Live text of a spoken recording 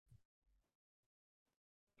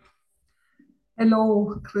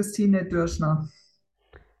Hello, Christine Dürschner.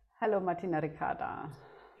 Hello, Martina Ricarda.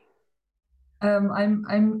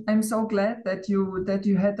 I'm so glad that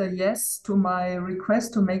you had a yes to my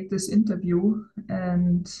request to make this interview,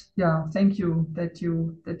 and yeah, thank you that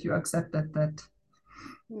you accepted that.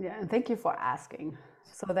 Yeah, and thank you for asking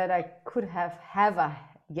so that I could have a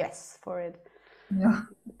yes for it. Yeah.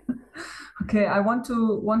 Okay, I want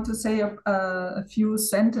to say a few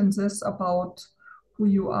sentences about who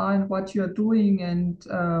you are and what you're doing, and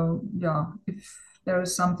yeah, if there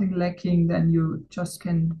is something lacking, then you just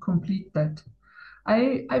can complete that.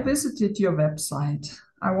 I visited your website.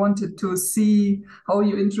 I wanted to see how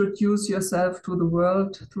you introduce yourself to the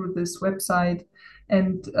world through this website.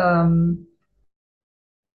 And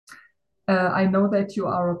I know that you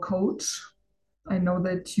are a coach. I know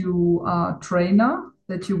that you are a trainer,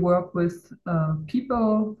 that you work with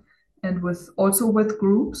people and with also with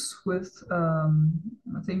groups, with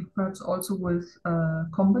I think perhaps also with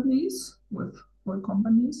companies, with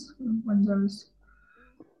companies when there is,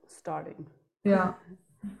 Starting. yeah.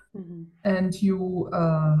 Mhm. And you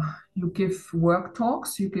give work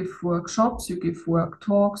talks, you give workshops, you give work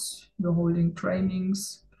talks, you're holding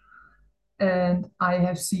trainings. And I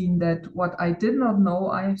have seen that what I did not know,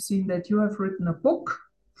 I have seen that you have written a book.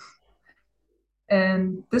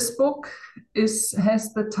 And this book is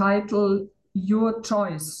has the title Your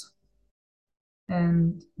Choice.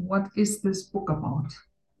 And what is this book about?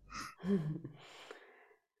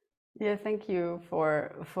 Yeah, thank you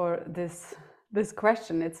for this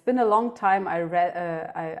question. It's been a long time.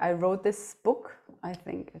 I wrote this book. I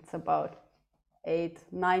think it's about 8,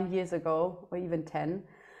 9 years ago, or even 10,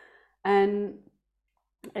 and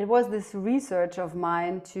it was this research of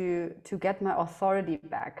mine to get my authority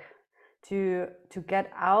back, to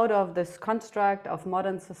get out of this construct of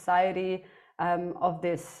modern society, of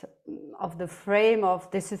this of the frame of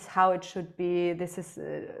this is how it should be, this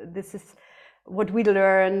is what we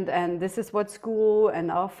learned, and this is what school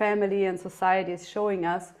and our family and society is showing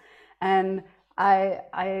us. And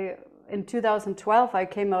I in 2012 I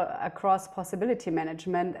came across possibility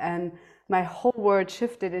management, and my whole world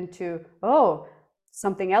shifted into, oh,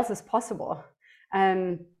 something else is possible.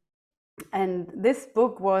 and and this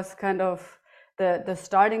book was kind of the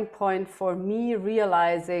starting point for me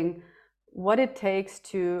realizing what it takes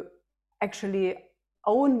to actually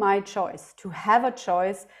own my choice, to have a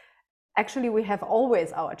choice. Actually, we have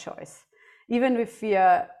always our choice. Even if we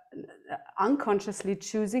are unconsciously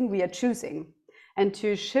choosing, we are choosing. And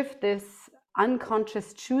to shift this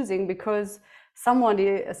unconscious choosing, because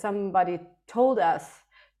somebody told us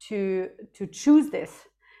to choose this,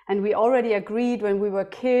 and we already agreed when we were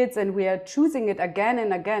kids, and we are choosing it again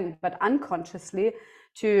and again, but unconsciously,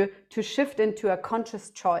 to shift into a conscious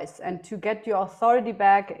choice and to get your authority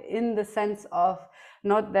back, in the sense of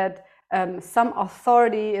not that some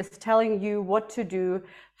authority is telling you what to do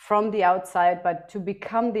from the outside, but to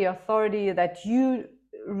become the authority that you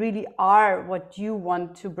really are, what you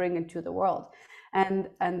want to bring into the world. And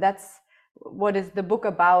that's what is the book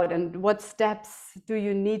about, and what steps do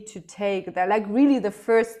you need to take. They're like really the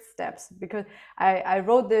first steps, because I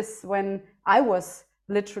wrote this when I was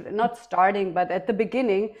literally not starting, but at the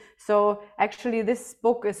beginning. So actually this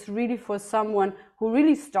book is really for someone who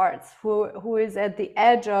really starts, who is at the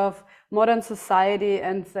edge of modern society,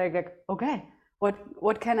 and say like, okay,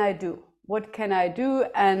 what can I do, what can I do,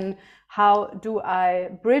 and how do I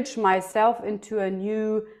bridge myself into a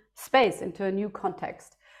new space, into a new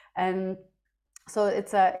context. And so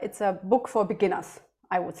it's a book for beginners,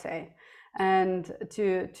 I would say, and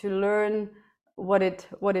to learn what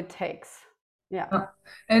it takes. Yeah. Uh,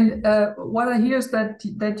 and what I hear is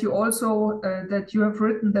that you also that you have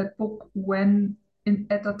written that book when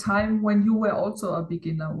at a time when you were also a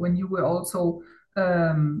beginner, when you were also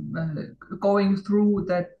going through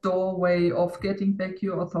that doorway of getting back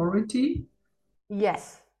your authority.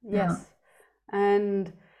 Yes, Yeah. yes.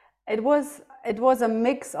 And it was a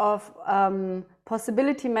mix of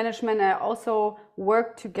possibility management. I also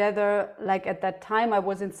worked together, like at that time I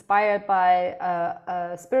was inspired by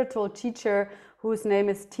a spiritual teacher whose name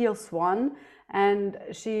is Teal Swan, and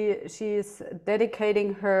she's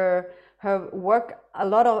dedicating her work a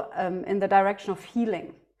lot of in the direction of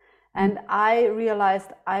healing. And I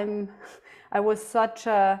realized I was such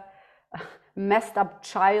a messed up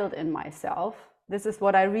child in myself. This is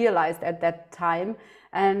what I realized at that time.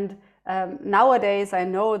 And nowadays, I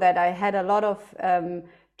know that I had a lot of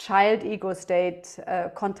child ego state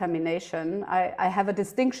contamination. I have a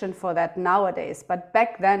distinction for that nowadays, but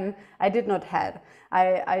back then I did not have.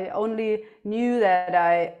 I only knew that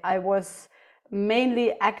I was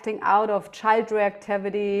mainly acting out of child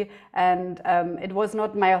reactivity, and it was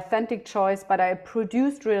not my authentic choice, but I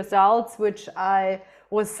produced results which I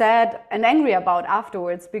was sad and angry about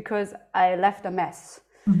afterwards because I left a mess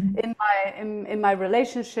in my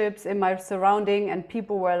relationships, in my surrounding, and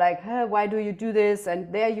people were like, hey, why do you do this?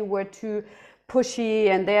 And there you were too pushy,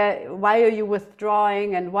 and there, why are you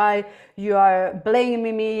withdrawing, and why you are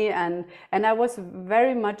blaming me, and I was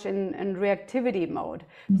very much in reactivity mode.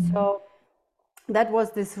 So that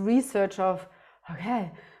was this research of,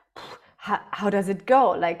 okay, how does it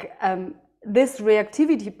go? Like this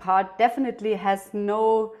reactivity part definitely has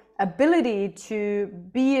no ability to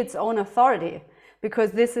be its own authority,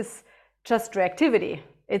 because this is just reactivity.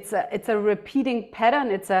 It's a repeating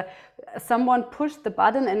pattern. Someone pushed the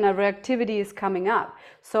button and a reactivity is coming up.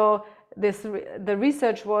 So the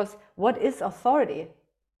research was, what is authority,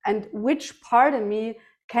 and which part of me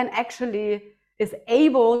is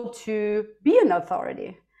able to be an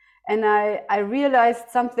authority. And I realized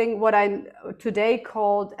something, what I today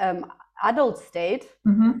called adult state.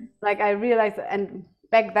 Like I realized, and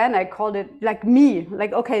back then I called it like me,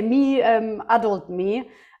 like, okay, me, adult me.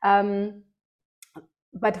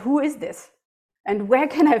 But who is this? And where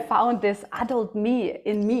can I find this adult me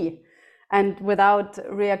in me, and without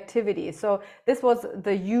reactivity? So this was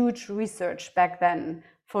the huge research back then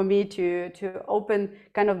for me to open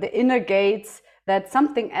kind of the inner gates, that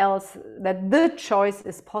something else, that the choice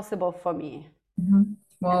is possible for me.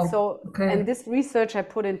 Wow. And so, okay. and this research I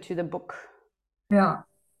put into the book. Yeah,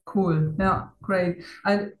 cool. Yeah, great.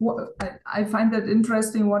 I find that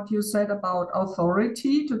interesting what you said about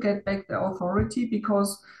authority, to get back the authority,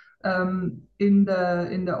 because in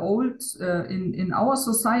our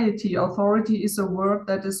society, authority is a word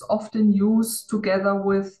that is often used together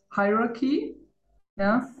with hierarchy.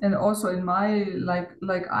 Yeah, and also in my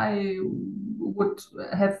like I would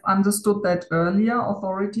have understood that earlier,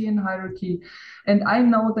 authority and hierarchy. And I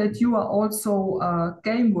know that you are also a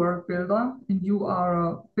game world builder, and you are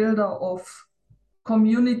a builder of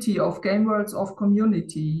community, of game worlds of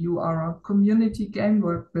community. You are a community game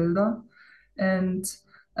world builder. And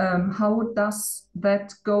how does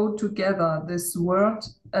that go together, this word,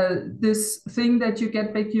 this thing that you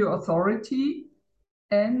get back your authority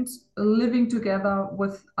and living together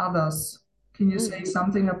with others? Can you say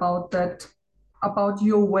something about that, about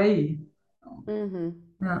your way?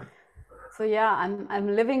 Yeah. So yeah,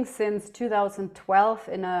 I'm living since 2012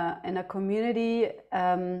 in a community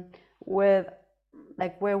with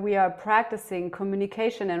where we are practicing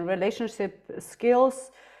communication and relationship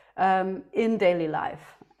skills in daily life.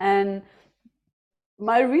 And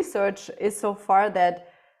my research is so far that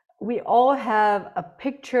we all have a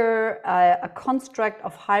picture, a construct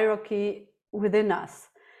of hierarchy within us.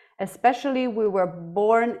 Especially we were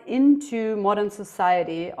born into modern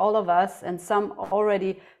society, all of us, and some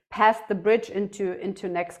already passed the bridge into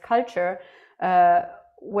next culture,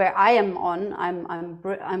 where I am on. I'm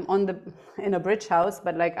on in a bridge house,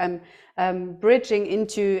 but like I'm bridging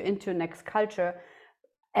into next culture.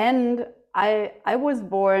 And I was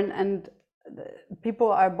born, and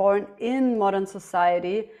people are born in modern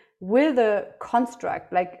society with a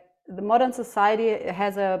construct. Like the modern society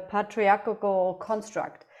has a patriarchal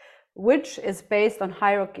construct, which is based on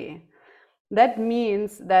hierarchy. That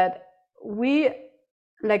means that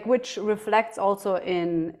which reflects also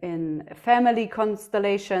in family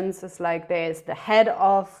constellations. It's like there's the head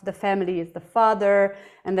of the family is the father,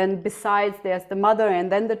 and then besides there's the mother,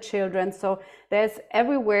 and then the children. So there's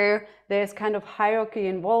everywhere there's kind of hierarchy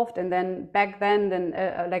involved. And then back then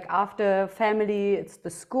like after family, it's the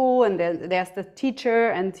school, and then there's the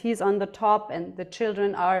teacher, and he's on the top, and the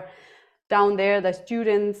children are down there, the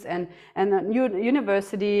students, and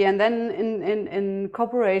university, and then in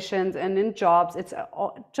corporations and in jobs. It's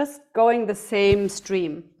just going the same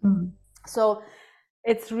stream. So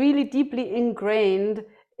it's really deeply ingrained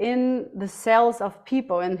in the cells of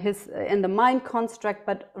people, in the mind construct,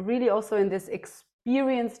 but really also in this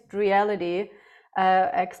experienced reality,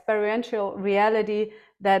 experiential reality,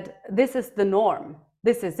 that this is the norm,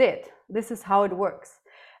 this is it, this is how it works.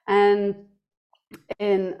 And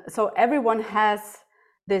so everyone has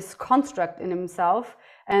this construct in himself,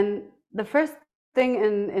 and the first thing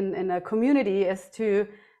in a community is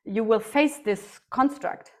you will face this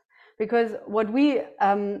construct, because what we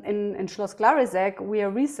in Schloss Glarisek we are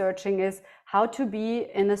researching is how to be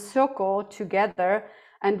in a circle together,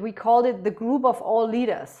 and we called it the group of all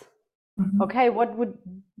leaders. Okay, what would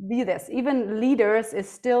be this? Even leaders is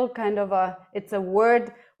still kind of it's a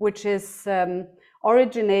word which is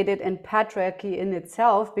originated in patriarchy in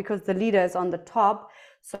itself, because the leader is on the top.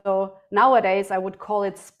 So nowadays I would call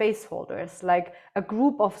it space holders, like a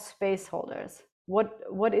group of space holders.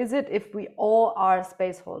 What is it if we all are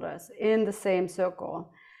space holders in the same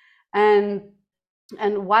circle? And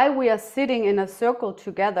while we are sitting in a circle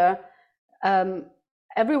together,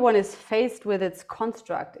 everyone is faced with its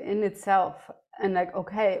construct in itself, and like,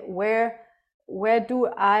 okay, where do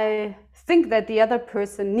I think that the other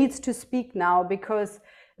person needs to speak now because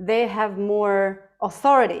they have more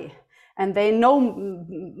authority and they know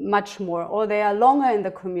much more, or they are longer in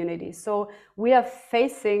the community. So we are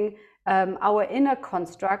facing our inner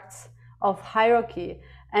constructs of hierarchy,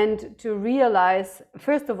 and to realize,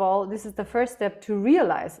 first of all, this is the first step, to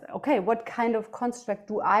realize, okay, what kind of construct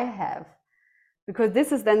do I have? Because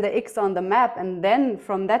this is then the X on the map, and then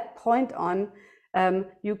from that point on,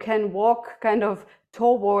 you can walk kind of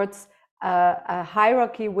towards a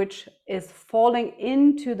hierarchy which is falling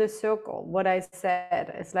into the circle. What I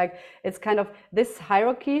said is like, it's kind of, this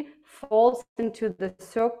hierarchy falls into the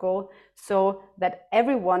circle so that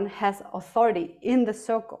everyone has authority in the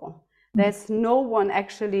circle. There's no one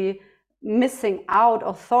actually missing out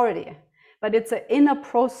authority, but it's an inner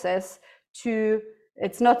process to,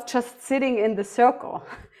 it's not just sitting in the circle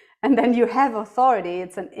and then you have authority.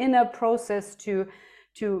 It's an inner process to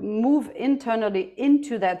move internally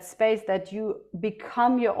into that space, that you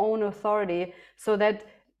become your own authority, so that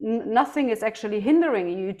nothing is actually hindering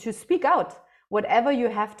you to speak out whatever you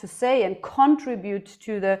have to say and contribute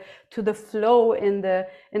to the flow in the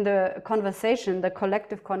conversation, the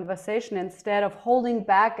collective conversation, instead of holding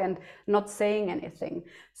back and not saying anything.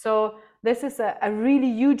 So this is a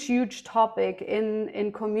really huge topic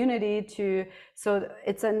in community. So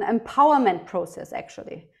it's an empowerment process,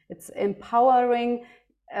 actually. It's empowering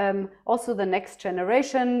also the next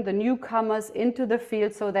generation, the newcomers into the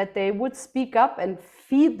field, so that they would speak up and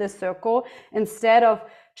feed the circle, instead of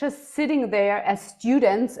just sitting there as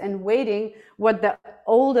students and waiting what the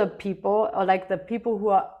older people, or like the people who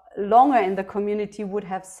are longer in the community, would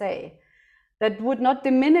have say. That would not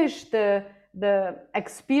diminish the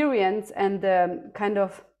experience and the kind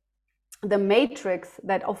of the matrix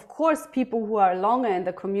that, of course, people who are longer in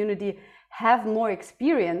the community have more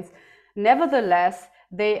experience. Nevertheless,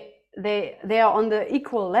 they are on the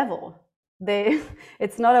equal level.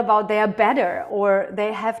 It's not about they are better or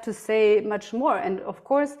they have to say much more. And of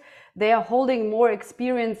course, they are holding more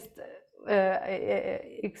experience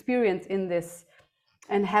in this,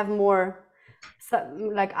 and have more. So,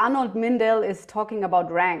 like Arnold Mindell is talking about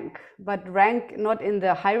rank, but rank not in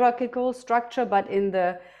the hierarchical structure, but in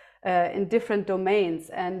the in different domains.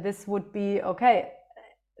 And this would be, okay,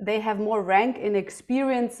 they have more rank in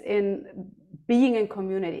experience in being in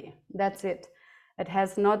community. That's it. It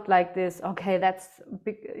has not like this, okay,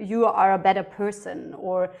 you are a better person,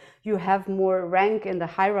 or you have more rank in the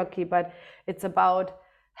hierarchy, but it's about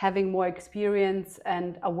having more experience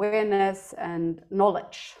and awareness and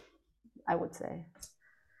knowledge, I would say.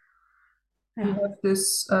 You have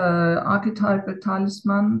this archetypal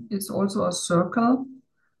talisman is also a circle.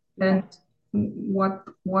 And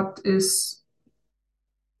what is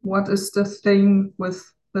the thing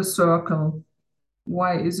with the circle?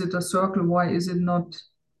 Why is it a circle? Why is it not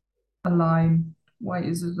a line? Why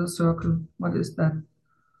is it a circle? What is that?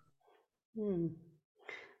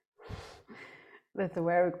 That's a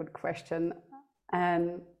very good question.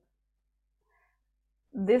 And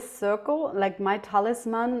this circle, like my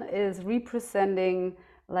talisman, is representing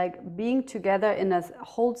like being together in a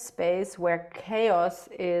whole space where chaos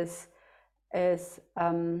is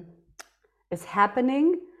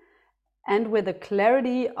happening, and with the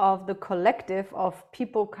clarity of the collective of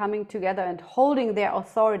people coming together and holding their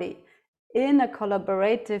authority in a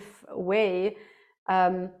collaborative way,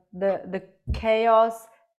 the chaos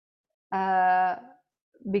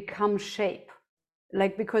becomes shape.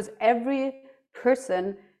 Like, because every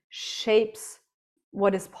person shapes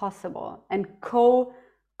what is possible and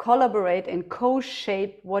collaborate and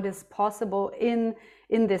co-shape what is possible in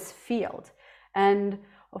this field. And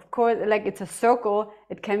of course, like, it's a circle,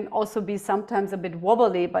 it can also be sometimes a bit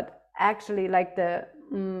wobbly, but actually, like the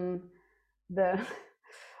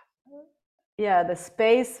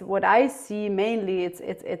space, what I see mainly,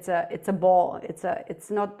 it's a ball. It's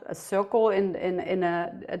not a circle in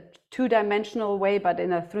a two-dimensional way, but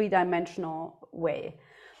in a three-dimensional way.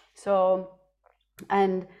 So,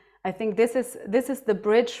 and I think this is the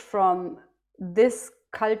bridge from this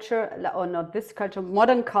culture, or not this culture,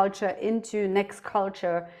 modern culture, into next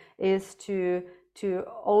culture, is to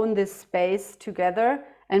own this space together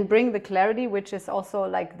and bring the clarity, which is also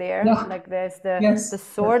like there, like there's the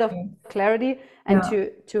sword of clarity, and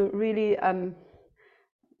to really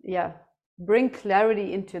bring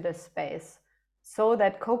clarity into the space. so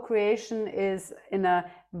that co-creation is in a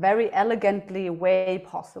very elegantly way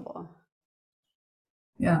possible.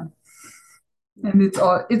 Yeah. And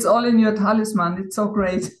it's all in your talisman. It's so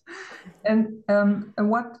great. And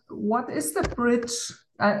what is the bridge?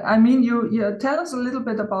 I mean, you tell us a little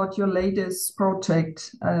bit about your latest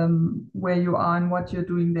project, where you are and what you're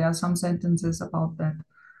doing there. Some sentences about that.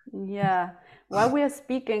 Yeah. While we are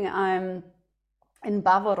speaking, I'm in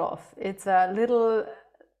Bavorov. It's a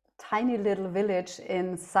tiny little village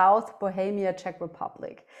in South Bohemia, Czech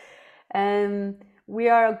Republic. And we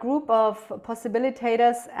are a group of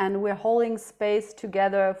possibilitators, and we're holding space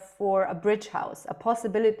together for a bridge house,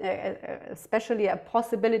 especially a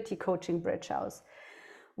possibility coaching bridge house,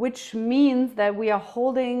 which means that we are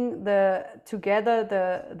holding together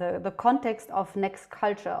the context of next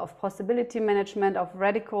culture, of possibility management, of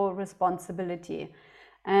radical responsibility.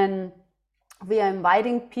 And we are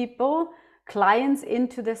inviting people, clients,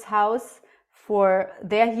 into this house for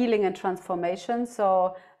their healing and transformation.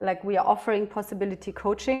 So like we are offering possibility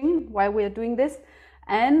coaching while we are doing this.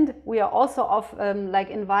 And we are also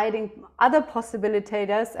inviting other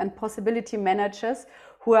possibilitators and possibility managers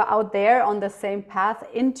who are out there on the same path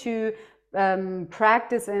into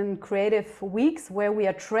practice in creative weeks where we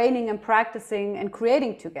are training and practicing and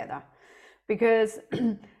creating together. Because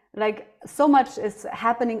like so much is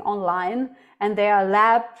happening online, and there are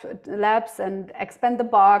labs and Expand the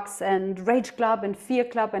Box and Rage Club and Fear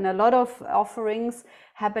Club and a lot of offerings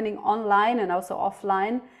happening online and also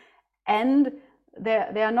offline. And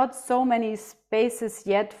there are not so many spaces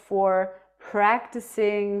yet for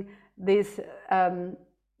practicing this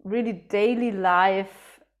really daily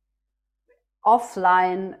life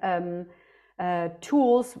offline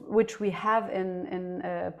tools which we have in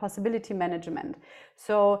possibility management.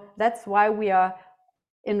 So that's why we are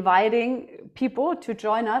inviting people to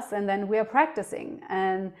join us, and then we are practicing.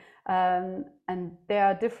 And there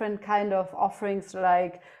are different kind of offerings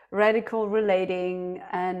like radical relating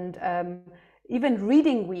and even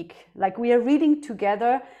reading week. Like we are reading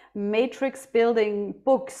together matrix building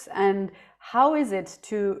books, and how is it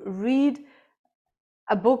to read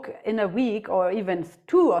a book in a week or even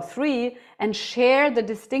 2 or 3 and share the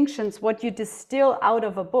distinctions, what you distill out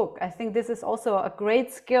of a book. I think this is also a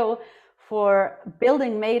great skill for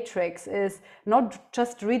building matrix, is not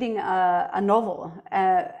just reading a novel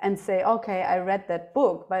and say, okay, I read that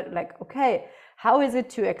book, but like, okay, how is it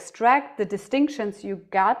to extract the distinctions you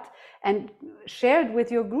got and share it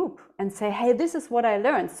with your group and say, hey, this is what I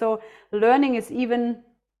learned. So learning is even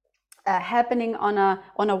happening on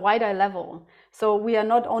a wider level. So we are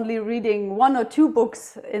not only reading 1 or 2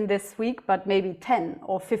 books in this week, but maybe 10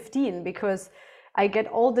 or 15, because I get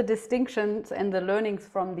all the distinctions and the learnings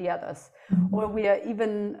from the others. Mm-hmm. Or we are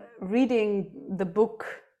even reading the book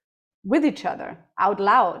with each other out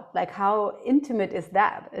loud. Like, how intimate is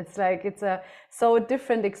that? It's like, it's a so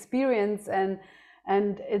different experience, and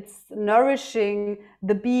it's nourishing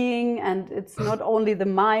the being, and it's not only the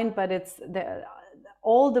mind, but it's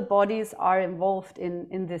all the bodies are involved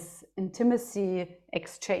in this intimacy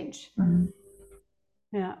exchange. Mm-hmm.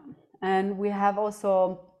 Yeah. And we have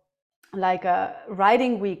also like a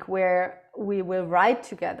writing week where we will write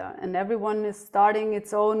together, and everyone is starting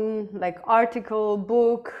its own like article,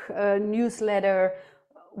 book, newsletter,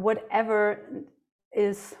 whatever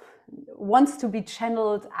wants to be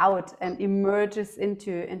channeled out and emerges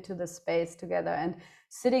into the space together. And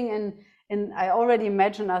sitting in I already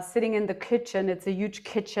imagine us sitting in the kitchen. It's a huge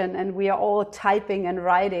kitchen, and we are all typing and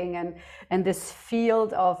writing, and this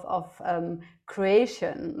field of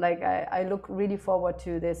creation. Like I look really forward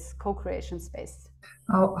to this co-creation space.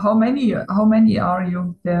 How many are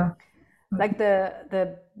you there? Like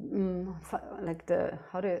the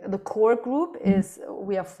core group is,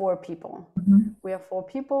 we are 4 people. Mm-hmm. We are 4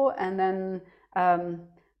 people, and then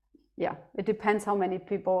yeah, it depends how many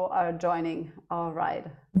people are joining our ride.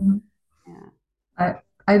 Mm-hmm. Yeah.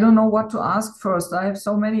 I don't know what to ask first. I have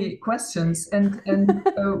so many questions, and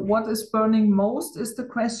what is burning most is the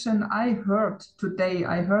question I heard today.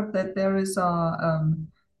 I heard that there is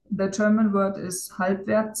the German word is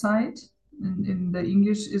Halbwertzeit. In the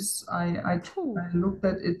English is I looked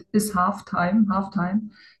at it, is halftime.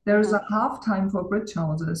 There is a halftime for bridge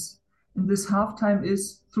houses, and this halftime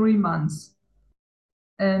is 3 months.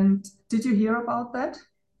 And did you hear about that?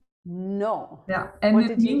 No. Yeah, and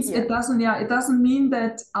it means it doesn't mean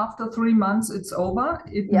that after 3 months it's over.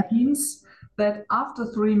 It means that after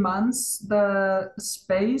 3 months the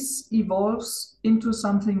space evolves into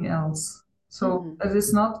something else. So it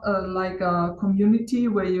is not like a community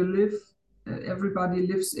where you live, everybody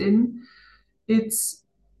lives in. It's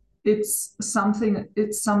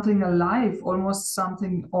something alive, almost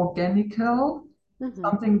something organical.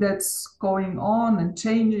 something that's going on and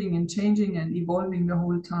changing and evolving the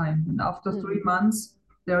whole time. And after 3 months,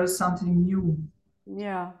 there is something new.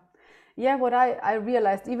 Yeah. Yeah, what I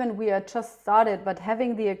realized, even we are just started, but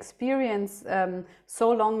having the experience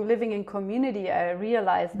so long living in community, I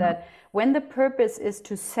realized that when the purpose is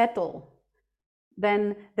to settle,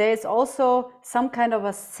 then there is also some kind of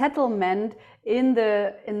a settlement in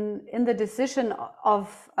the decision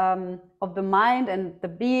of the mind and the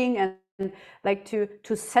being, and like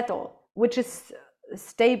to settle, which is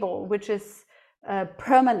stable, which is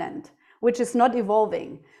permanent, which is not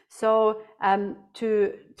evolving. So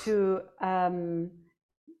to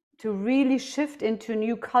really shift into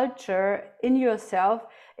new culture in yourself,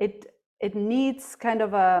 it needs kind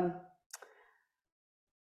of a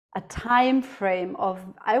time frame of,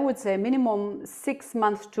 I would say, minimum 6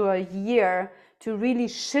 months to a year to really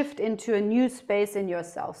shift into a new space in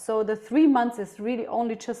yourself. So the 3 months is really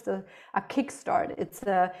only just a kickstart. It's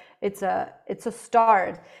a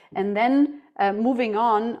start, and then moving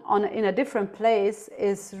on in a different place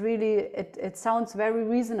is really, it sounds very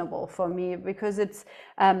reasonable for me, because it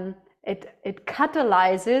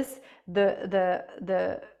catalyzes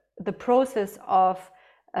the process of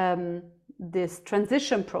this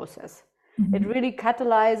transition process. It really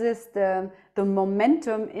catalyzes the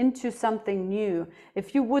momentum into something new.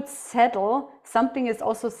 If you would settle, something is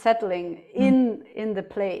also settling in the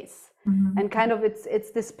place. And kind of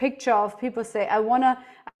it's this picture of people say, I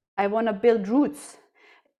wanna build roots.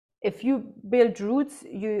 If you build roots,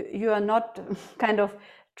 you are not kind of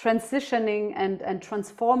transitioning and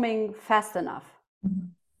transforming fast enough.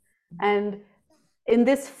 And in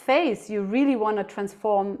this phase, you really want to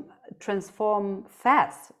transform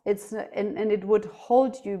fast. And it would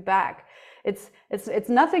hold you back. It's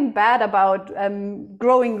nothing bad about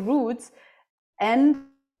growing roots, and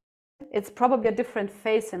it's probably a different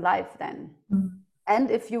phase in life then.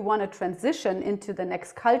 And if you want to transition into the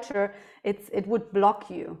next culture, it would block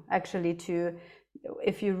you actually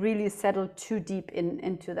if you really settle too deep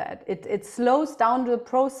into that. It slows down the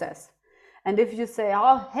process. And if you say,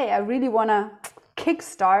 oh, hey, I really want to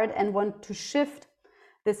kickstart and want to shift,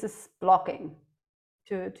 this is blocking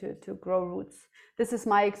to grow roots. This is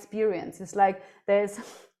my experience. It's like there's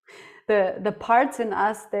the parts in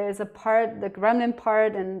us. There's a part, the gremlin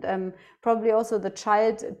part, and probably also the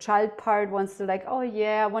child part wants to, like, oh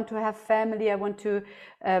yeah, I want to have family, I want to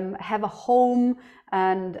have a home,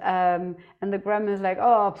 and the gremlin is like,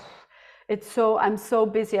 oh, I'm so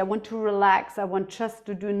busy, I want to relax, I want just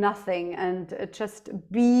to do nothing and just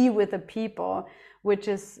be with the people, which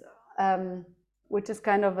is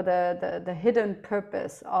kind of the hidden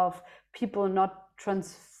purpose of people not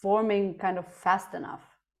transforming kind of fast enough.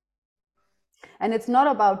 And it's not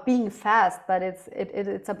about being fast, but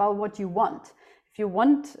it's about what you want. If you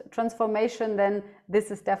want transformation, then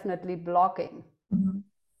this is definitely blocking.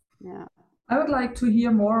 Yeah. I would like to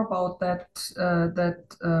hear more about that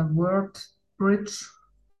word bridge.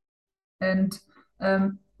 And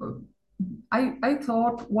I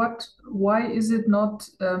thought, why is it not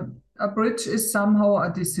a bridge is somehow a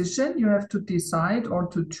decision. You have to decide or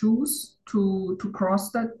to choose to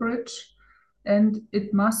cross that bridge, and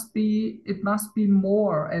it must be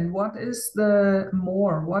more. And what is the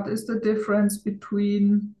more? What is the difference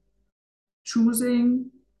between choosing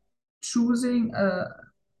to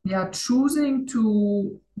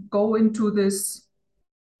go into this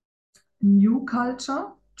new culture,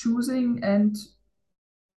 choosing and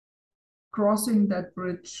crossing that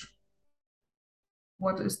bridge?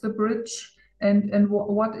 What is the bridge, and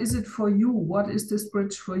what is it for you? What is this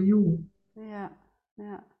bridge for you? Yeah.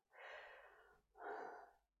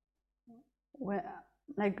 Well,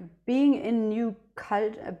 like being in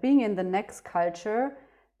being in the next culture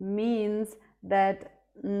means that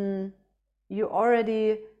you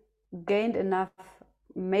already gained enough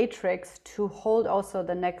matrix to hold also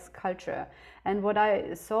the next culture. And what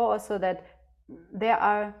I saw also, that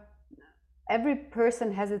every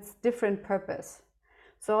person has its different purpose.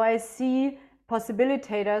 So I see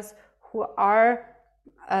possibilitators who are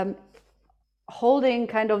holding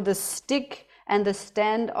kind of the stick and the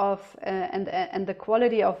stand of and the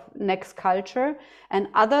quality of next culture, and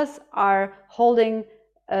others are holding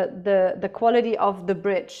the quality of the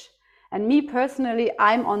bridge. And me personally,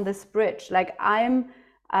 I'm on this bridge. Like I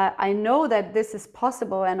know that this is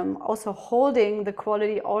possible, and I'm also holding the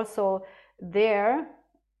quality also there.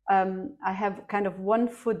 I have kind of one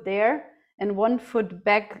foot there and one foot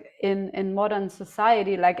back in modern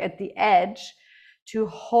society, like at the edge, to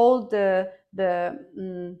hold the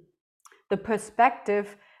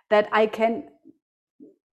perspective that I can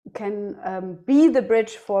be the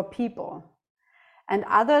bridge for people. and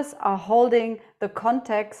others are holding the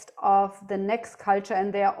context of the next culture,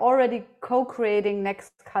 and they are already co-creating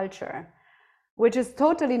next culture, which is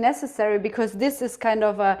totally necessary, because this is kind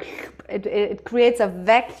of it creates a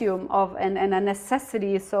vacuum of and a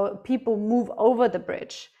necessity, so people move over the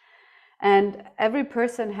bridge, and every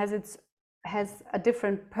person has a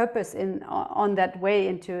different purpose on that way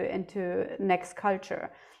into next culture.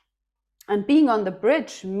 And being on the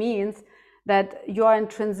bridge means that you are in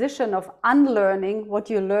transition of unlearning what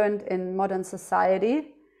you learned in modern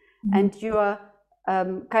society, and you are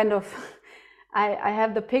kind of I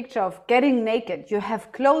have the picture of getting naked. You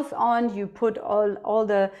have clothes on, you put all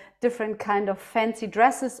the different kind of fancy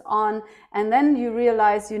dresses on, and then you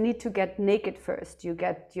realize you need to get naked first. You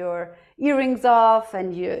get your earrings off,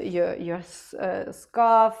 and your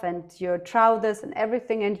scarf and your trousers and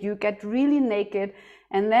everything, and you get really naked,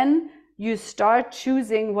 and then you start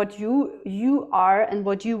choosing what you are and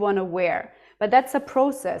what you want to wear. But that's a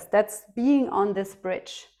process. That's being on this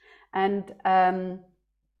bridge, and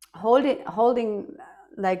holding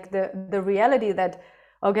like the reality that,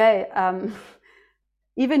 okay,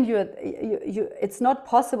 even you it's not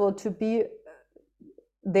possible to be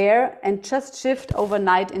there and just shift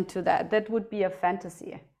overnight into that would be a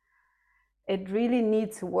fantasy. It really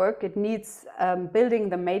needs work. It needs building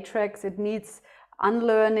the matrix. It needs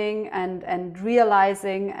unlearning and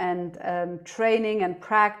realizing and training and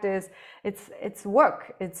practice. It's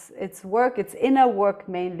work. It's work. It's inner work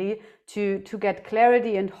mainly to get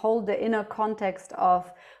clarity and hold the inner context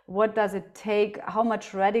of what does it take, how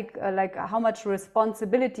much how much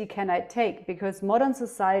responsibility can I take, because modern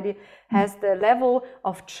society has the level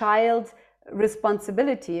of child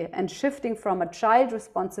responsibility, and shifting from a child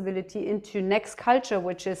responsibility into next culture,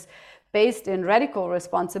 which is based in radical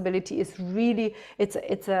responsibility, is really it's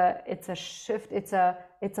a shift. It's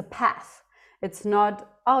a path. It's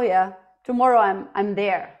not, oh yeah, tomorrow I'm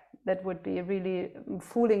there. That would be really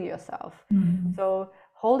fooling yourself. So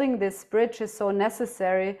holding this bridge is so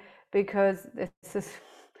necessary, because this is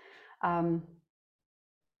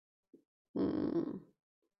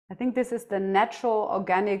I think this is the natural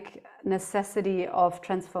organic necessity of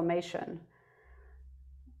transformation,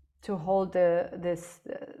 to hold this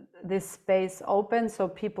space open so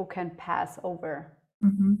people can pass over.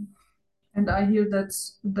 And I hear that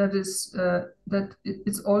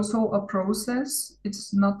it's also a process.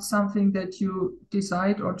 It's not something that you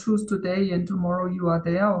decide or choose today and tomorrow you are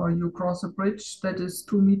there, or you cross a bridge that is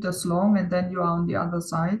 2 meters long and then you are on the other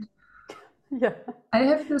side. Yeah. I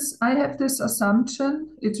have this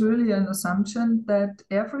assumption, it's really an assumption, that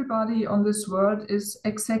everybody on this world is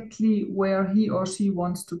exactly where he or she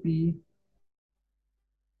wants to be.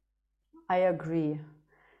 I agree.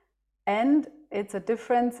 And it's a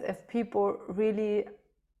difference if people really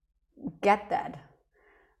get that.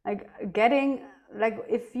 Like getting, like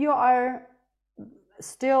if you are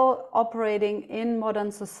still operating in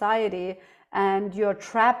modern society and you're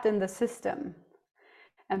trapped in the system,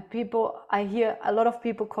 and I hear a lot of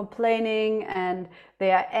people complaining and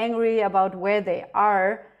they are angry about where they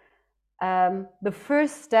are. The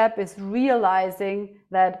first step is realizing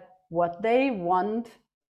that what they want,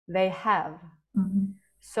 they have.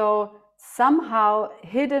 So somehow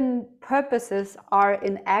hidden purposes are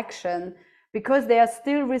in action, because they are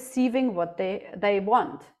still receiving what they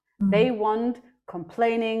want. They want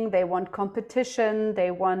complaining, they want competition,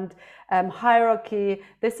 they want hierarchy.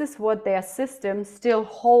 This is what their system still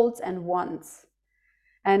holds and wants.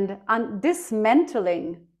 And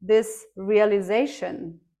dismantling this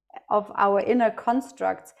realization of our inner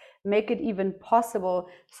constructs make it even possible,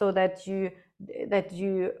 so that you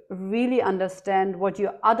really understand what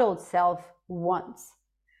your adult self wants,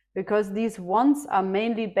 because these wants are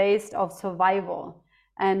mainly based on survival,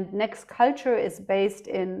 and next culture is based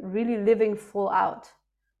in really living full out,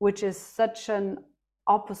 which is such an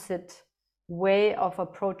opposite way of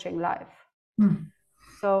approaching life.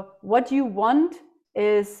 So what you want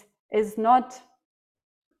is not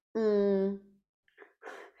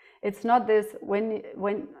it's not this when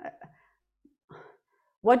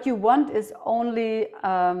what you want is only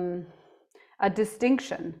a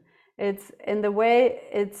distinction. It's in the way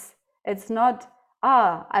it's not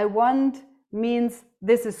I want means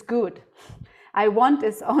this is good. I want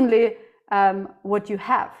is only what you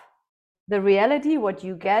have. The reality, what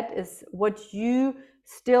you get, is what you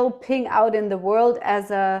still ping out in the world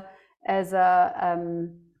as a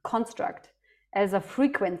construct, as a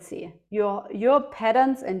frequency. Your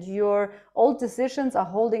patterns and your old decisions are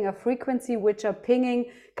holding a frequency which are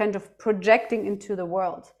pinging, kind of projecting into the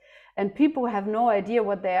world. And people have no idea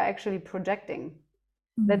what they are actually projecting.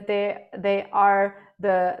 That they are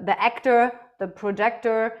the actor, the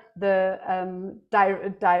projector, the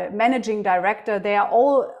managing director, they are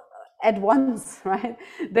all at once, right?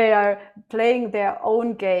 They are playing their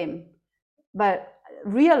own game, but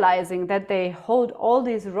realizing that they hold all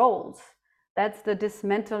these roles, that's the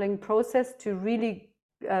dismantling process to really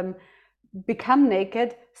become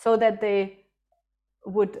naked, so that they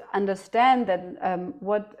would understand that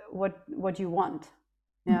what you want,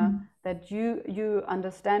 yeah, that you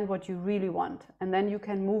understand what you really want, and then you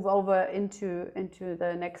can move over into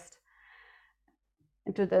the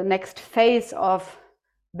next phase of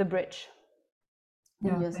the bridge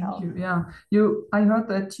in yourself. Thank you. Yeah, I heard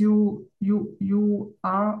that you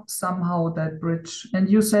are somehow that bridge, and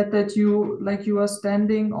you said that you are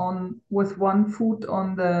standing on with one foot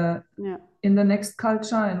on the in the next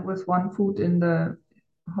culture and with one foot in the,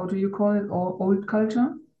 how do you call it, old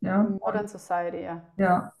culture? Yeah, modern society. Yeah.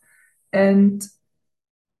 Yeah, and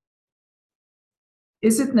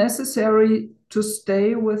is it necessary to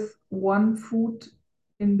stay with one foot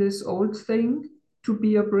in this old thing to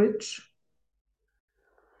be a bridge?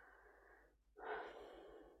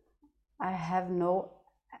 I have no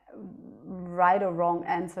right or wrong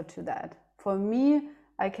answer to that. For me,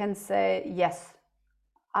 I can say yes.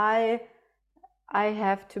 I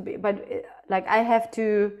have to be, but like I have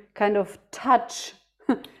to kind of touch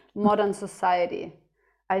modern society.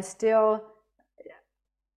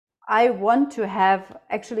 I want to have,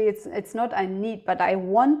 actually it's not I need, but I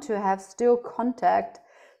want to have still contact,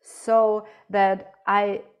 so that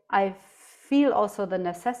I feel also the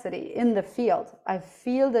necessity in the field. I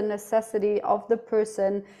feel the necessity of the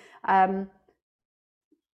person.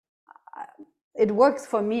 It works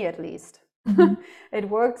for me, at least. It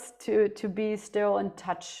works to be still in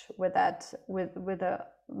touch with that, with a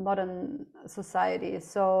modern society.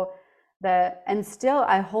 So and still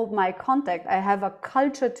I hold my contact. I have a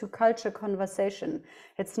culture to culture conversation.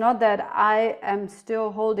 It's not that I am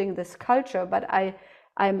still holding this culture, but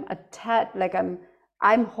I'm attached, like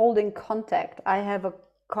I'm holding contact. I have a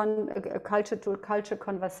culture to culture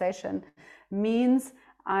conversation, means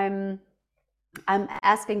I'm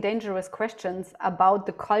asking dangerous questions about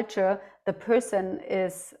the culture the person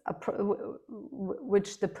is,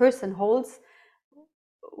 which the person holds,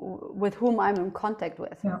 with whom I'm in contact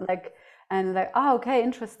with. Oh, okay,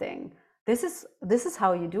 interesting. This is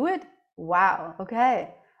how you do it. Wow.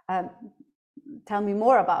 Okay. Tell me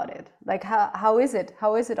more about it. Like how is it?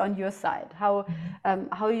 How is it on your side? How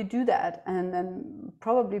you do that? And then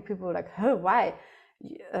probably people are like, oh, why?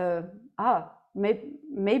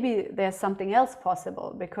 Maybe there's something else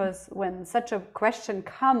possible, because when such a question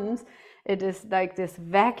comes, it is like this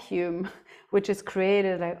vacuum which is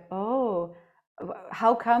created, like, oh,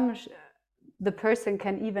 how come the person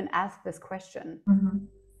can even ask this question?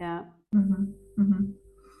 Yeah.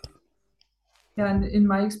 Yeah, and in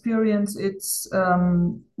my experience, it's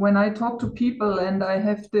when I talk to people and I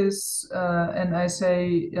have this, and I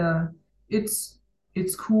say,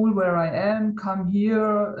 it's cool where I am. Come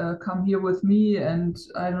here with me, and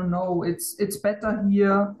I don't know, it's better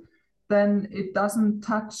here. Then it doesn't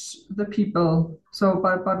touch the people. So,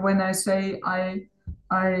 but when I say I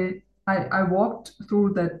walked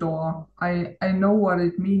through that door. I know what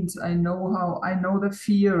it means. I know the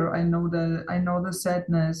fear. I know the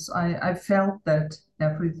sadness. I felt that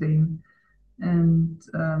everything, and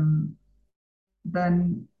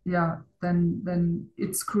then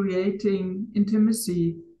it's creating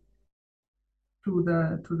intimacy to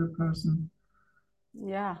the person.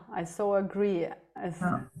 Yeah, I so agree.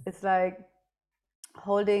 It's like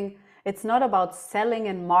holding. It's not about selling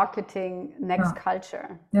and marketing next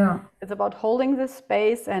culture. Yeah. It's about holding the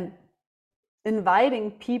space and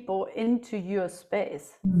inviting people into your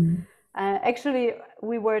space. Actually,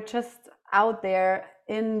 we were just out there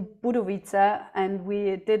in Budovice, and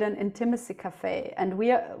we did an intimacy cafe, and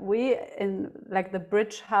we in like the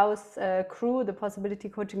Bridge House crew, the Possibility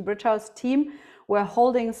Coaching Bridge House team, were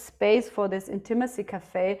holding space for this intimacy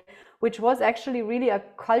cafe, which was actually really a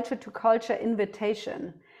culture to culture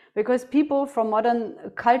invitation, because people from modern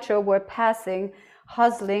culture were passing,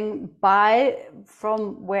 hustling by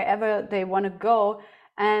from wherever they want to go,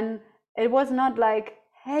 and it was not like,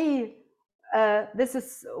 hey, this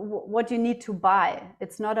is what you need to buy.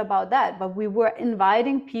 It's not about that, but we were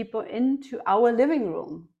inviting people into our living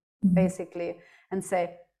room, basically, and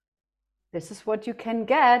say, this is what you can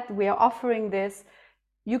get. We are offering this.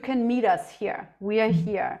 You can meet us here. We are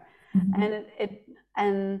here.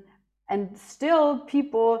 And still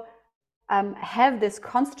people have this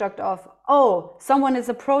construct of, oh, someone is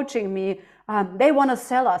approaching me. They want to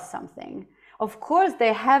sell us something. of course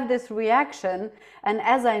they have this reaction. And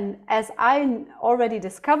as I already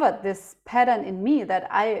discovered this pattern in me, that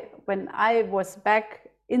when I was back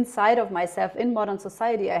inside of myself in modern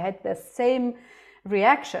society, I had the same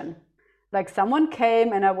reaction. Like someone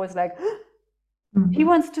came and I was like, he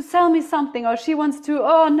wants to sell me something, or she wants to,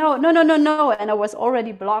 oh no. And I was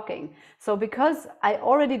already blocking. So because I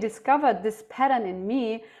already discovered this pattern in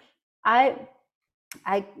me, I'm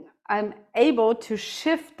able to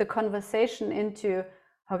shift the conversation into,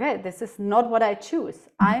 okay, this is not what I choose.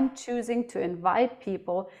 I'm choosing to invite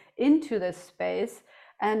people into this space,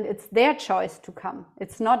 and it's their choice to come.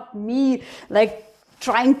 It's not me like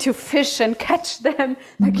trying to fish and catch them,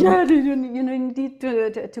 like, yeah, you need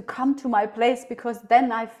to come to my place because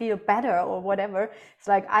then I feel better or whatever. It's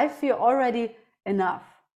like, I feel already enough.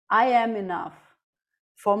 I am enough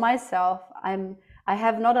for myself. I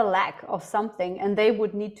have not a lack of something and they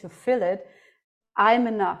would need to fill it. I'm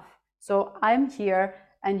enough. So I'm here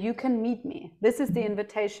and you can meet me. This is the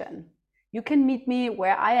invitation. You can meet me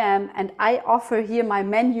where I am, and I offer here my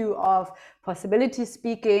menu of possibility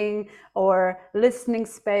speaking or listening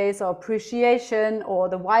space or appreciation or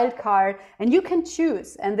the wild card, and you can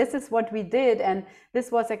choose. And this is what we did, and this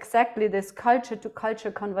was exactly this culture to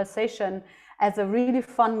culture conversation as a really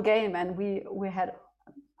fun game, and we had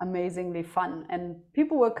amazingly fun, and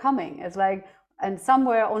people were coming. It's like, and some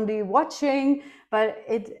were only watching, but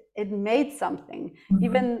it made something.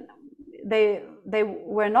 Even they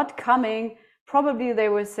were not coming, probably they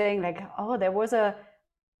were saying like, oh, there was a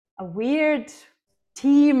weird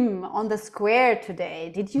team on the square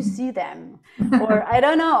today, did you see them? Or I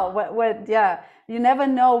don't know what yeah, you never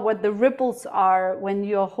know what the ripples are when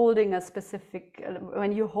you're holding a specific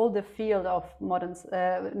when you hold the field of modern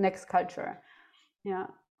next culture. Yeah.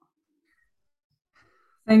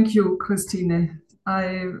 Thank you, Christine.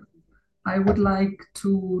 I would like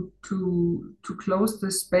to close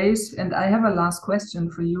this space, and I have a last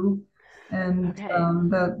question for you. And Okay.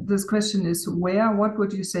 this question is, what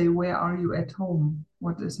would you say, where are you at home?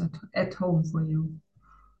 What is at home for you?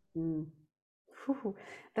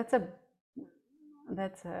 That's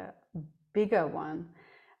a bigger one.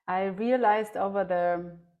 I realized over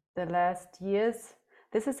the last years,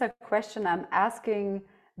 this is a question I'm asking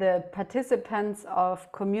the participants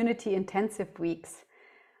of community intensive weeks.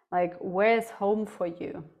 Like, where is home for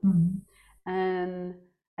you?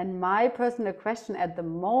 And my personal question at the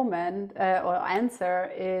moment, or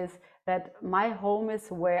answer, is that my home is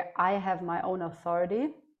where I have my own authority.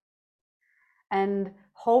 And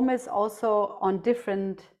home is also on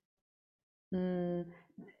different, in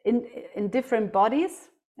different bodies.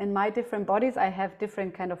 In my different bodies, I have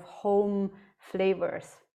different kind of home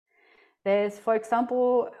flavors. There's, for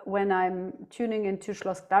example, when I'm tuning into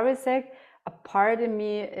Schloss Klarisek, a part in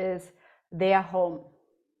me is their home.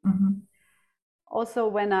 Also,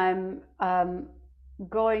 when I'm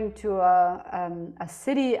going to a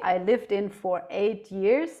city I lived in for 8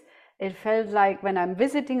 years, it felt like when I'm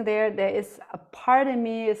visiting there is a part in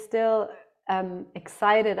me is still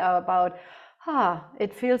excited about,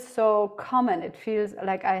 it feels so common. It feels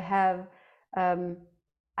like I have,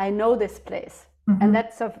 I know this place. And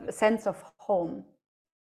that's a sense of home.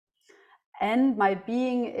 And my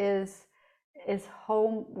being is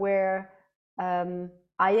home where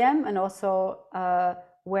I am, and also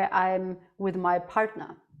where I'm with my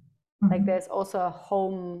partner. Like there's also a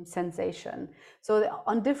home sensation. So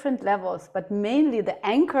on different levels, but mainly the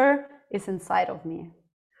anchor is inside of me.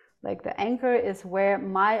 Like the anchor is where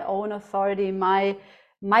my own authority, my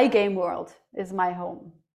game world is my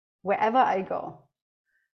home. Wherever I go,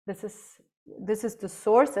 this is the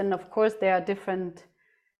source. And of course, there are different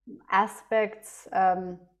aspects,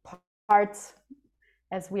 parts,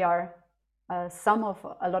 as we are sum of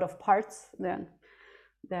a lot of parts. Then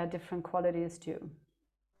there are different qualities too.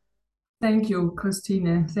 Thank you,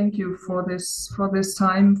 Christine. Thank you for this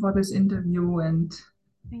time, for this interview, and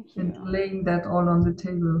laying that all on the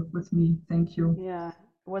table with me. Thank you. Yeah,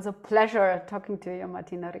 it was a pleasure talking to you,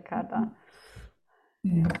 Martina Ricarda.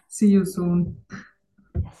 Yeah. See you soon.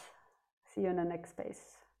 Yes. See you in the next space.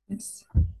 Yes.